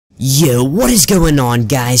Yo, what is going on,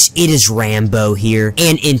 guys? It is Rambo here,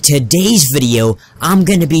 and in today's video, I'm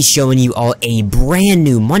gonna be showing you all a brand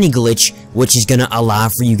new money glitch, which is gonna allow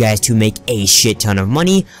for you guys to make a shit ton of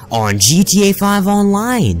money on GTA 5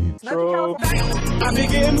 Online.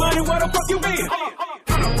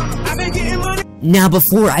 Now,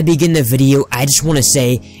 before I begin the video, I just want to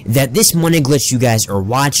say that this money glitch you guys are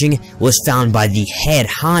watching was found by the head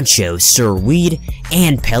honcho, Sir Weed,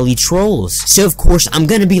 and Pelly Trolls. So, of course, I'm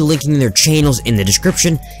going to be linking their channels in the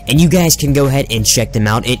description, and you guys can go ahead and check them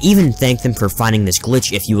out, and even thank them for finding this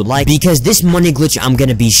glitch if you would like, because this money glitch I'm going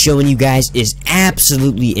to be showing you guys is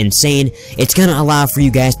absolutely insane. It's going to allow for you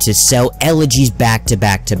guys to sell elegies back to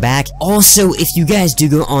back to back. Also, if you guys do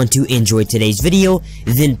go on to enjoy today's video,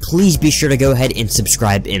 then please be sure to go ahead and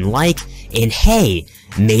subscribe and like, and hey,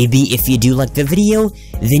 maybe if you do like the video,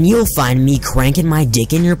 then you'll find me cranking my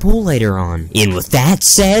dick in your pool later on. And with that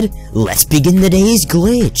said, let's begin today's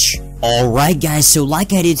glitch. Alright guys, so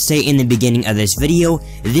like I did say in the beginning of this video,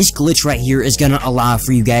 this glitch right here is gonna allow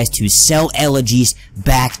for you guys to sell elegies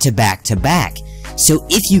back to back to back. So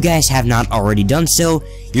if you guys have not already done so,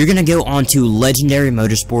 you're gonna go on to Legendary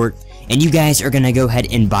Motorsport, and you guys are gonna go ahead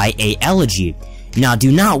and buy a elegy. Now,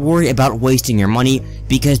 do not worry about wasting your money,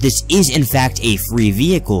 because this is in fact a free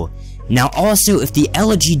vehicle. Now, also, if the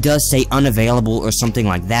elegy does say unavailable or something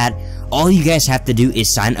like that, all you guys have to do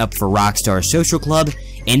is sign up for Rockstar Social Club,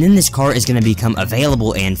 and then this car is going to become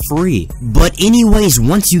available and free. But anyways,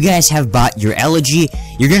 once you guys have bought your elegy,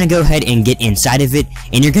 you're going to go ahead and get inside of it,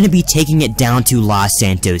 and you're going to be taking it down to Los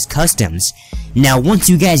Santos Customs. Now, once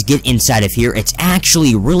you guys get inside of here, it's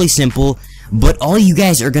actually really simple. But all you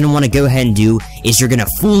guys are going to want to go ahead and do is you're going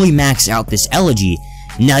to fully max out this elegy.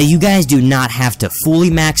 Now, you guys do not have to fully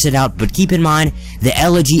max it out, but keep in mind, the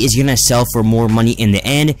elegy is going to sell for more money in the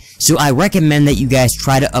end, so I recommend that you guys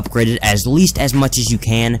try to upgrade it at least as much as you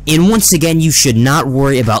can. And once again, you should not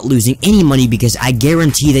worry about losing any money, because I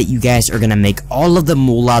guarantee that you guys are going to make all of the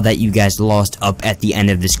moolah that you guys lost up at the end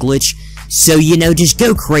of this glitch. So, you know, just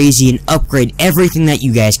go crazy and upgrade everything that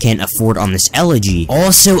you guys can afford on this elegy.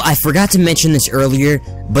 Also, I forgot to mention this earlier,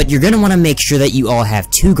 but you're gonna want to make sure that you all have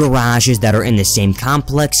 2 garages that are in the same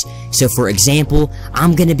complex. So, for example,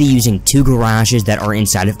 I'm gonna be using 2 garages that are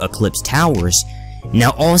inside of Eclipse Towers.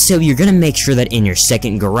 Now, also, you're gonna make sure that in your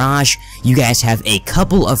second garage, you guys have a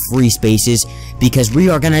couple of free spaces, because we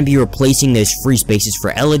are gonna be replacing those free spaces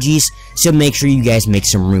for elegies, so make sure you guys make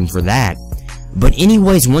some room for that. But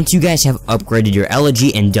anyways, once you guys have upgraded your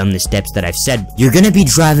elegy and done the steps that I've said, you're gonna be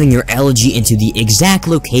driving your elegy into the exact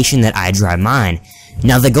location that I drive mine.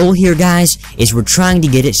 Now, the goal here, guys, is we're trying to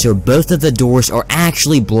get it so both of the doors are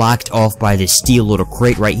actually blocked off by this steel little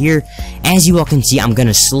crate right here. As you all can see, I'm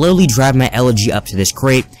gonna slowly drive my elegy up to this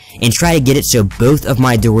crate and try to get it so both of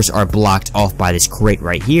my doors are blocked off by this crate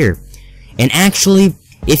right here. And actually,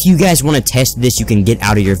 if you guys want to test this, you can get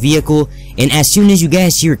out of your vehicle, and as soon as you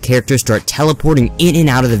guys see your character start teleporting in and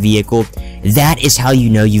out of the vehicle, that is how you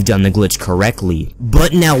know you've done the glitch correctly.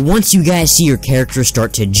 But now, once you guys see your character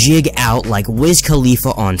start to jig out like Wiz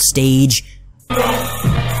Khalifa on stage,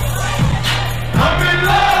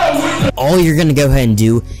 all you're gonna go ahead and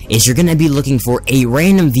do is you're gonna be looking for a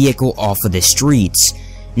random vehicle off of the streets.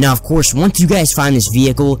 Now, of course, once you guys find this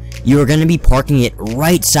vehicle, you are going to be parking it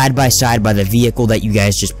right side by side by the vehicle that you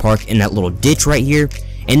guys just parked in that little ditch right here.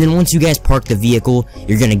 And then once you guys park the vehicle,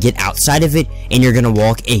 you're going to get outside of it, and you're going to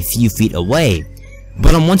walk a few feet away.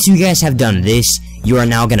 But once you guys have done this, you are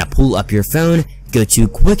now going to pull up your phone, go to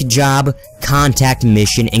Quick Job, Contact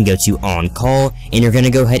Mission, and go to On Call, and you're going to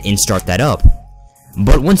go ahead and start that up.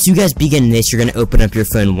 But once you guys begin this, you're going to open up your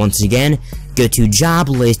phone once again, go to Job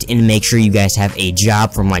List, and make sure you guys have a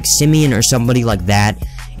job from like Simeon or somebody like that,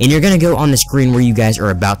 and you're going to go on the screen where you guys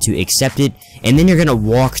are about to accept it, and then you're going to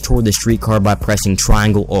walk toward the streetcar by pressing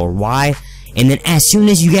triangle or Y, and then as soon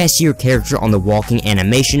as you guys see your character on the walking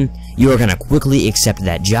animation, you are going to quickly accept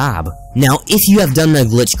that job. Now, if you have done the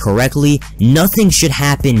glitch correctly, nothing should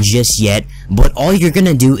happen just yet, but all you're going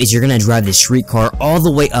to do is you're going to drive the streetcar all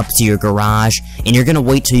the way up to your garage, and you're going to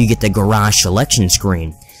wait till you get the garage selection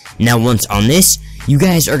screen. Now, once on this, you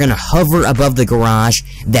guys are going to hover above the garage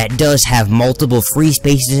that does have multiple free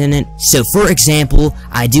spaces in it. So, for example,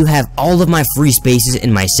 I do have all of my free spaces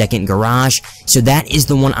in my second garage, so that is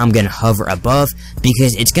the one I'm going to hover above,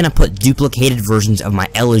 because it's going to put duplicated versions of my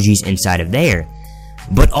elegies inside of there.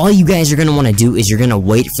 But all you guys are going to want to do is you're going to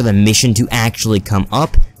wait for the mission to actually come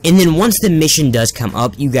up, and then once the mission does come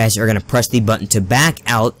up, you guys are going to press the button to back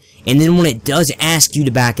out, and then when it does ask you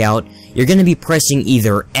to back out, you're going to be pressing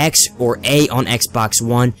either X or A on Xbox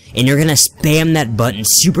One, and you're going to spam that button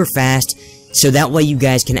super fast, So that way you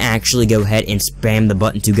guys can actually go ahead and spam the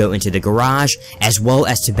button to go into the garage, as well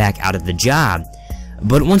as to back out of the job.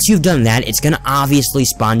 But once you've done that, it's gonna obviously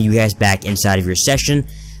spawn you guys back inside of your session,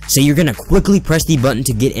 so you're gonna quickly press the button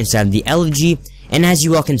to get inside of the elegy, and as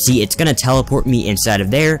you all can see, it's gonna teleport me inside of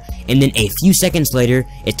there, and then a few seconds later,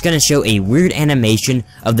 it's gonna show a weird animation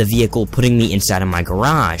of the vehicle putting me inside of my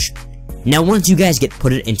garage. Now once you guys get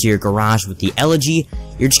put it into your garage with the elegy,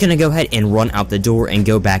 you're just gonna go ahead and run out the door and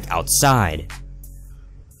go back outside.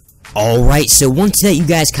 Alright, so once that you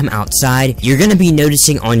guys come outside, you're gonna be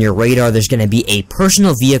noticing on your radar there's gonna be a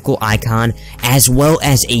personal vehicle icon, as well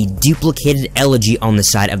as a duplicated elegy on the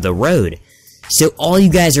side of the road. So all you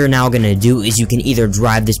guys are now gonna do is you can either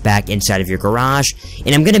drive this back inside of your garage,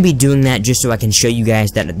 and I'm gonna be doing that just so I can show you guys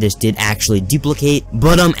that this did actually duplicate.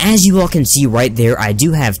 But as you all can see right there, I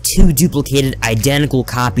do have 2 duplicated identical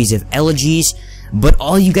copies of elegies. But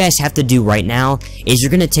all you guys have to do right now is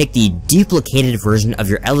you're gonna take the duplicated version of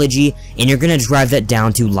your elegy and you're gonna drive that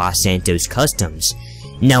down to Los Santos Customs.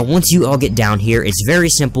 Now once you all get down here, it's very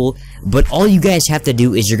simple, but all you guys have to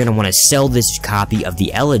do is you're gonna want to sell this copy of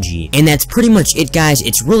the elegy. And that's pretty much it, guys.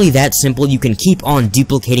 It's really that simple. You can keep on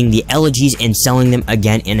duplicating the elegies and selling them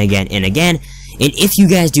again and again and again. And if you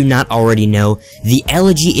guys do not already know, the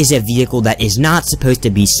elegy is a vehicle that is not supposed to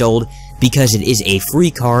be sold because it is a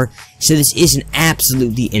free car, so this is an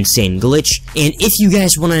absolutely insane glitch. And if you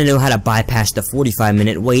guys want to know how to bypass the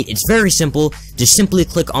 45-minute wait, it's very simple. Just simply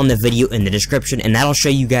click on the video in the description and that'll show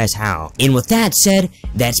you guys how. And with that said,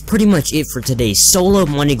 that's pretty much it for today's solo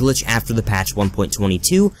money glitch after the patch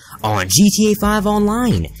 1.22 on GTA 5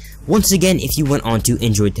 Online. Once again, if you went on to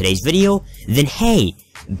enjoy today's video, then hey,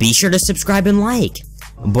 be sure to subscribe and like.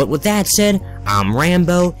 But with that said, I'm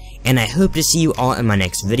Rambo, and I hope to see you all in my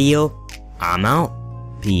next video. I'm out.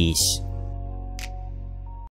 Peace.